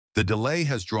The delay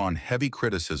has drawn heavy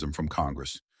criticism from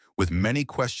Congress, with many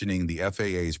questioning the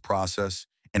FAA's process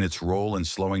and its role in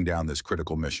slowing down this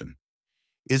critical mission.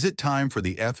 Is it time for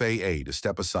the FAA to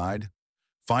step aside?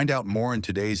 Find out more in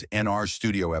today's NR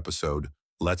Studio episode.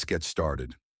 Let's get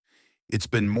started. It's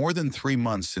been more than 3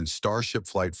 months since Starship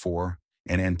Flight 4,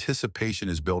 and anticipation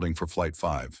is building for Flight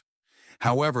 5.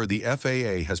 However, the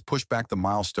FAA has pushed back the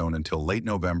milestone until late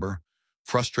November,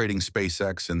 frustrating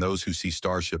SpaceX and those who see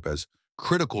Starship as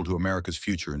critical to America's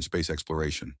future in space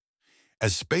exploration.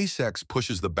 As SpaceX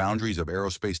pushes the boundaries of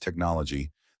aerospace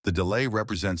technology, the delay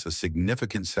represents a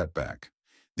significant setback.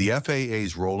 The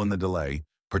FAA's role in the delay,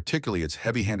 particularly its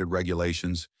heavy-handed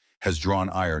regulations, has drawn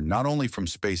ire not only from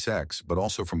SpaceX but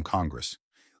also from Congress,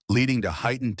 leading to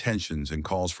heightened tensions and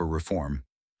calls for reform.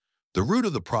 The root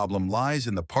of the problem lies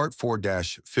in the Part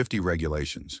 4-50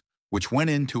 regulations, which went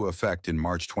into effect in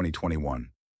March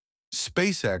 2021.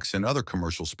 SpaceX and other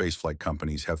commercial spaceflight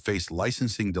companies have faced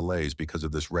licensing delays because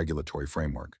of this regulatory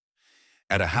framework.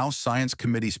 At a House Science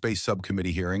Committee Space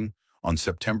Subcommittee hearing on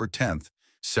September 10th,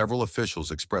 several officials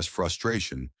expressed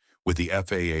frustration with the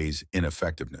FAA's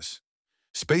ineffectiveness.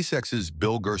 SpaceX's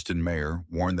Bill Gersten-Mayer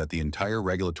warned that the entire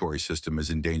regulatory system is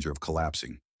in danger of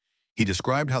collapsing. He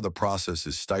described how the process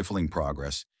is stifling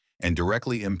progress and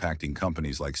directly impacting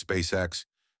companies like SpaceX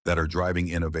that are driving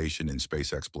innovation in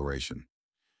space exploration.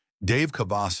 Dave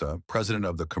Cavassa, president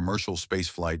of the Commercial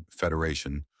Spaceflight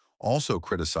Federation, also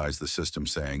criticized the system,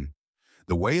 saying,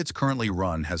 "The way it's currently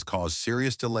run has caused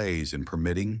serious delays in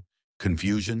permitting,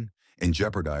 confusion, and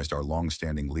jeopardized our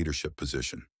long-standing leadership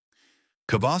position."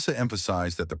 Cavassa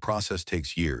emphasized that the process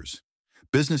takes years.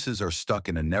 Businesses are stuck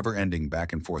in a never-ending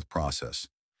back-and-forth process.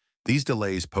 These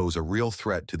delays pose a real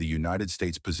threat to the United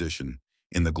States' position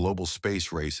in the global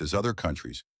space race as other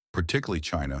countries, particularly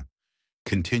China,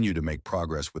 continue to make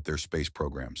progress with their space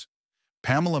programs.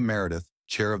 Pamela Meredith,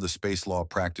 chair of the Space Law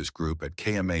Practice Group at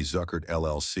KMA Zuckert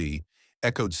LLC,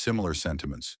 echoed similar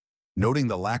sentiments, noting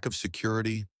the lack of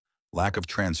security, lack of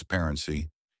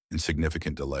transparency, and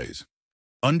significant delays.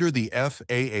 Under the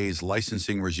FAA's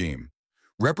licensing regime,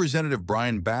 Representative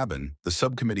Brian Babin, the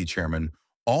subcommittee chairman,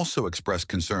 also expressed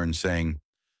concern, saying,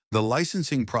 "The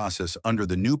licensing process under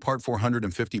the new Part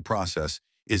 450 process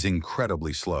is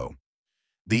incredibly slow.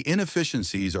 The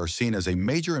inefficiencies are seen as a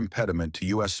major impediment to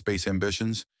U.S. space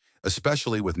ambitions,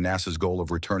 especially with NASA's goal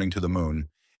of returning to the moon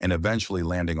and eventually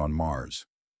landing on Mars."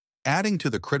 Adding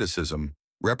to the criticism,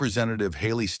 Representative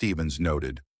Haley Stevens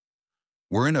noted,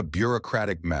 "We're in a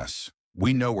bureaucratic mess.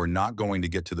 We know we're not going to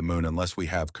get to the moon unless we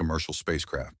have commercial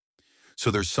spacecraft.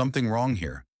 So there's something wrong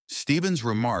here." Stevens'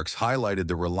 remarks highlighted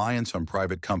the reliance on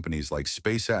private companies like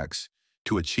SpaceX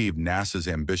to achieve NASA's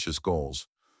ambitious goals,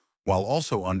 while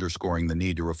also underscoring the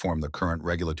need to reform the current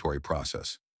regulatory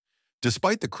process.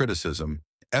 Despite the criticism,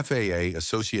 FAA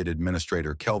Associate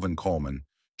Administrator Kelvin Coleman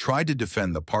tried to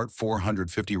defend the Part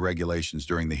 450 regulations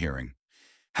during the hearing.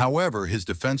 However, his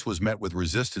defense was met with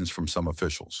resistance from some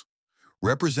officials.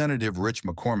 Representative Rich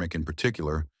McCormick, in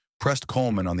particular, pressed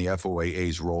Coleman on the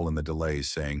FAA's role in the delays,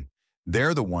 saying,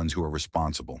 "They're the ones who are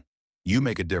responsible. You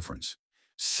make a difference.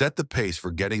 Set the pace for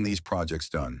getting these projects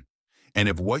done. And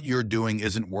if what you're doing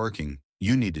isn't working,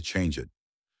 you need to change it."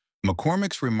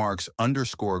 McCormick's remarks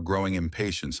underscore growing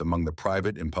impatience among the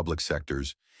private and public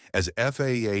sectors as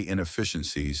FAA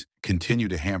inefficiencies continue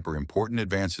to hamper important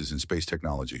advances in space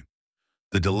technology.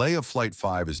 The delay of Flight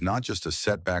 5 is not just a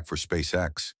setback for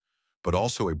SpaceX, but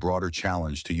also a broader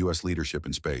challenge to U.S. leadership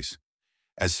in space.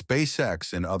 As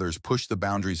SpaceX and others push the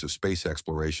boundaries of space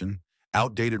exploration,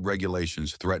 outdated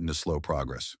regulations threaten to slow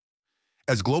progress.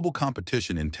 As global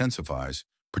competition intensifies,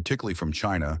 particularly from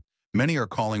China, many are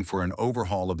calling for an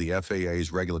overhaul of the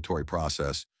FAA's regulatory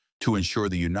process to ensure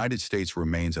the United States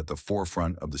remains at the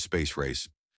forefront of the space race.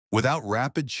 Without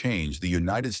rapid change, the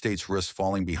United States risks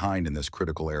falling behind in this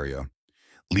critical area,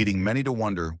 leading many to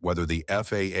wonder whether the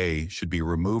FAA should be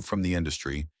removed from the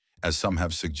industry, as some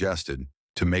have suggested,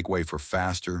 to make way for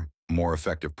faster, more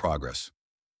effective progress.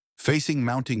 Facing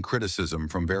mounting criticism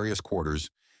from various quarters,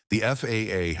 the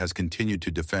FAA has continued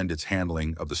to defend its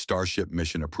handling of the Starship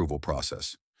mission approval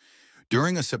process.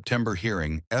 During a September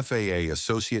hearing, FAA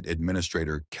Associate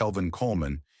Administrator Kelvin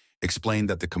Coleman explained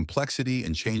that the complexity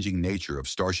and changing nature of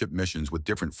Starship missions with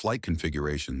different flight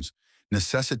configurations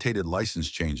necessitated license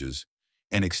changes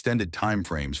and extended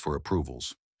timeframes for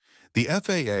approvals. The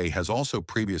FAA has also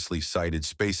previously cited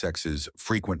SpaceX's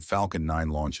frequent Falcon 9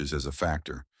 launches as a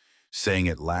factor, saying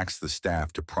it lacks the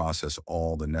staff to process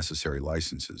all the necessary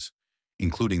licenses,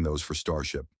 including those for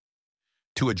Starship.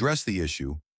 To address the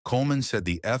issue, Coleman said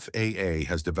the FAA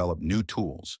has developed new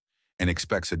tools and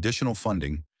expects additional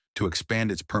funding to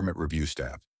expand its permit review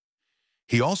staff.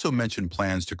 He also mentioned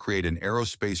plans to create an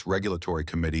aerospace regulatory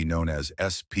committee known as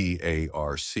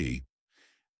SPARC.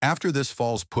 After this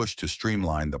fall's push to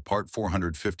streamline the Part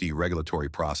 450 regulatory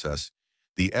process,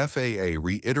 the FAA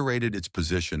reiterated its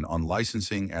position on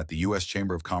licensing at the U.S.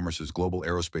 Chamber of Commerce's Global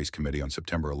Aerospace Committee on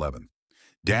September 11th.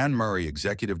 Dan Murray,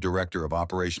 Executive Director of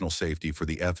Operational Safety for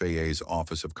the FAA's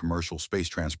Office of Commercial Space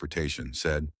Transportation,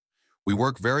 said, "We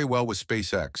work very well with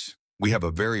SpaceX. We have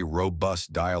a very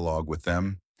robust dialogue with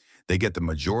them. They get the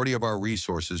majority of our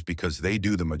resources because they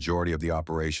do the majority of the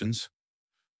operations."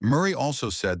 Murray also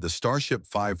said the Starship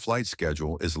 5 flight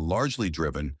schedule is largely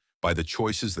driven by the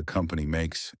choices the company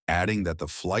makes, adding that the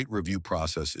flight review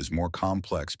process is more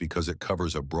complex because it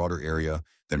covers a broader area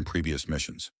than previous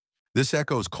missions. This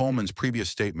echoes Coleman's previous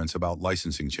statements about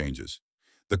licensing changes.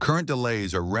 The current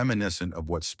delays are reminiscent of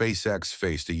what SpaceX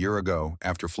faced a year ago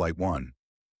after Flight 1.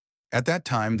 At that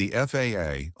time, the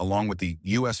FAA, along with the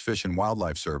U.S. Fish and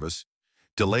Wildlife Service,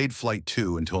 delayed Flight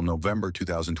 2 until November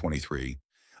 2023,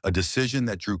 a decision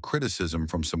that drew criticism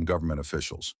from some government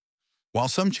officials. While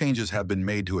some changes have been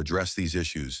made to address these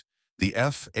issues, the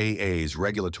FAA's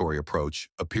regulatory approach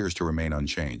appears to remain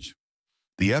unchanged.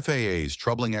 The FAA's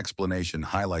troubling explanation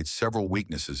highlights several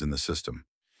weaknesses in the system.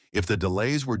 If the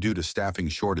delays were due to staffing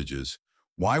shortages,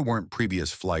 why weren't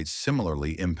previous flights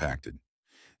similarly impacted?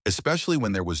 Especially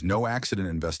when there was no accident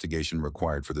investigation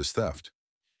required for this theft.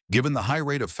 Given the high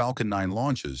rate of Falcon 9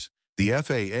 launches, the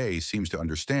FAA seems to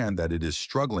understand that it is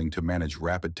struggling to manage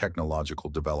rapid technological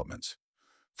developments.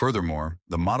 Furthermore,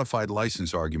 the modified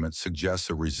license argument suggests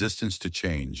a resistance to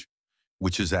change,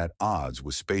 which is at odds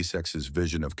with SpaceX's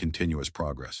vision of continuous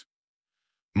progress.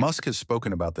 Musk has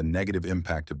spoken about the negative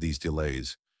impact of these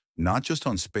delays, not just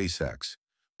on SpaceX,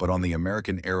 but on the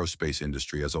American aerospace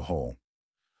industry as a whole.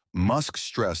 Musk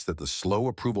stressed that the slow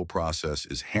approval process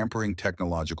is hampering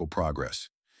technological progress,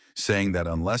 saying that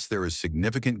unless there is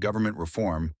significant government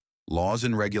reform, laws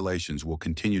and regulations will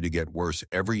continue to get worse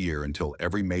every year until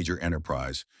every major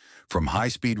enterprise, from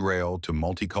high-speed rail to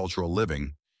multicultural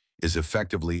living, is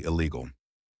effectively illegal.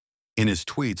 In his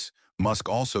tweets, Musk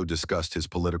also discussed his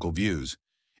political views,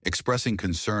 expressing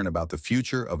concern about the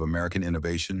future of American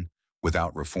innovation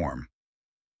without reform.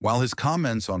 While his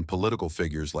comments on political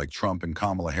figures like Trump and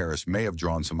Kamala Harris may have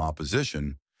drawn some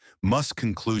opposition, Musk's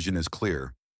conclusion is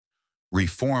clear.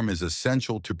 Reform is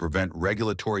essential to prevent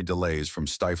regulatory delays from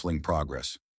stifling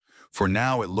progress. For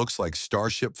now, it looks like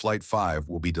Starship Flight 5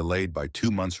 will be delayed by 2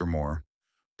 months or more,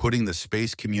 putting the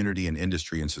space community and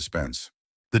industry in suspense.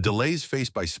 The delays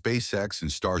faced by SpaceX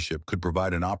and Starship could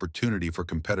provide an opportunity for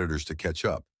competitors to catch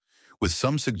up, with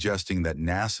some suggesting that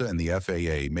NASA and the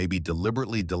FAA may be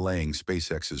deliberately delaying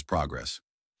SpaceX's progress.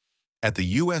 At the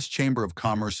U.S. Chamber of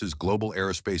Commerce's Global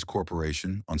Aerospace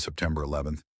Corporation on September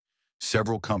 11th,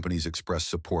 several companies expressed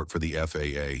support for the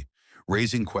FAA,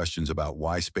 raising questions about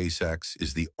why SpaceX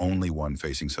is the only one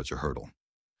facing such a hurdle.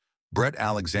 Brett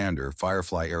Alexander,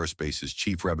 Firefly Aerospace's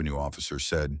chief revenue officer,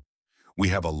 said, "We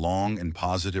have a long and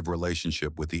positive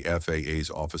relationship with the FAA's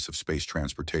Office of Space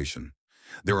Transportation.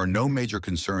 There are no major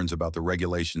concerns about the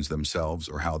regulations themselves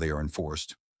or how they are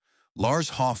enforced." Lars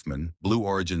Hoffman, Blue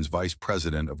Origin's vice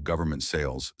president of government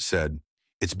sales, said,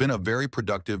 "It's been a very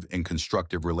productive and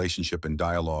constructive relationship and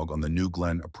dialogue on the New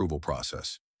Glenn approval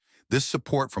process. This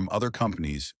support from other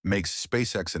companies makes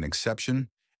SpaceX an exception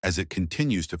as it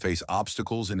continues to face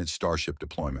obstacles in its Starship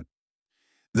deployment."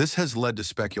 This has led to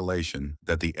speculation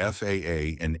that the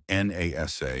FAA and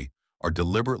NASA are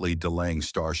deliberately delaying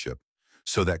Starship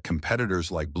so that competitors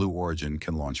like Blue Origin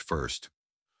can launch first.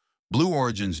 Blue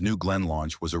Origin's New Glenn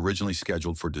launch was originally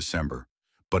scheduled for December,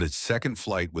 but its second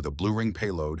flight with a Blue Ring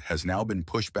payload has now been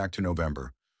pushed back to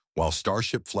November, while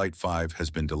Starship Flight 5 has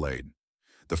been delayed.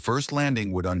 The first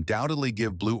landing would undoubtedly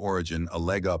give Blue Origin a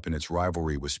leg up in its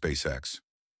rivalry with SpaceX.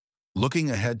 Looking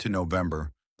ahead to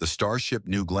November, the Starship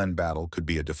New Glenn battle could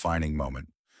be a defining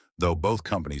moment, though both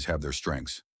companies have their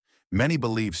strengths. Many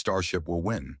believe Starship will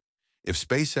win. If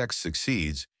SpaceX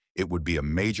succeeds, it would be a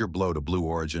major blow to Blue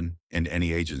Origin and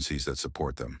any agencies that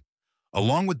support them.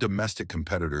 Along with domestic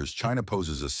competitors, China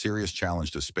poses a serious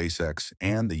challenge to SpaceX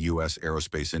and the U.S.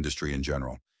 aerospace industry in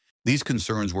general. These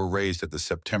concerns were raised at the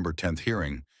September 10th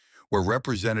hearing, where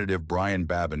Representative Brian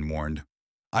Babin warned,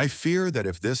 "I fear that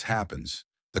if this happens,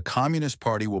 the Communist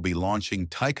Party will be launching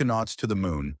taikonauts to the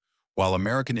moon, while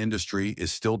American industry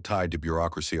is still tied to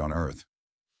bureaucracy on Earth."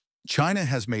 China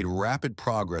has made rapid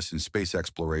progress in space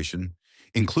exploration,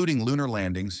 including lunar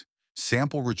landings,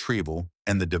 sample retrieval,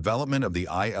 and the development of the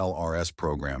ILRS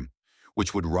program,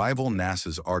 which would rival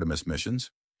NASA's Artemis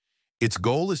missions. Its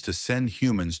goal is to send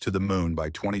humans to the moon by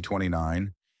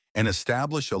 2029 and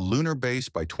establish a lunar base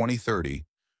by 2030,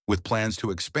 with plans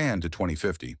to expand to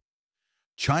 2050.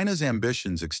 China's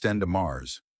ambitions extend to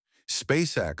Mars.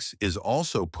 SpaceX is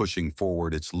also pushing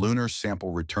forward its lunar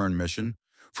sample return mission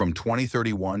from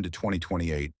 2031 to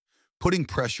 2028, putting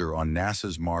pressure on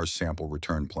NASA's Mars sample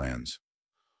return plans.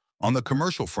 On the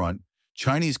commercial front,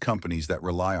 Chinese companies that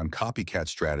rely on copycat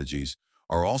strategies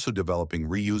are also developing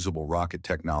reusable rocket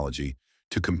technology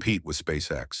to compete with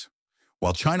SpaceX.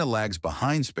 While China lags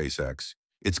behind SpaceX,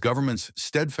 its government's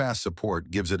steadfast support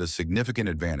gives it a significant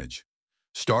advantage.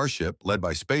 Starship, led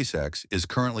by SpaceX, is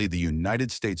currently the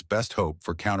United States' best hope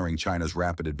for countering China's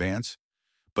rapid advance,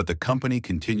 but the company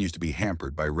continues to be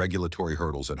hampered by regulatory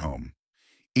hurdles at home.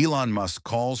 Elon Musk's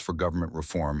calls for government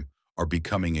reform are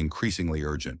becoming increasingly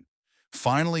urgent.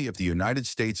 Finally, if the United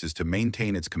States is to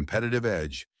maintain its competitive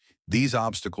edge, these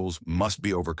obstacles must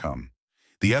be overcome.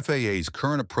 The FAA's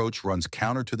current approach runs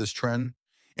counter to this trend,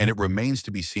 and it remains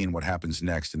to be seen what happens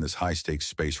next in this high-stakes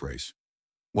space race.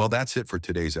 Well, that's it for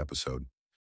today's episode.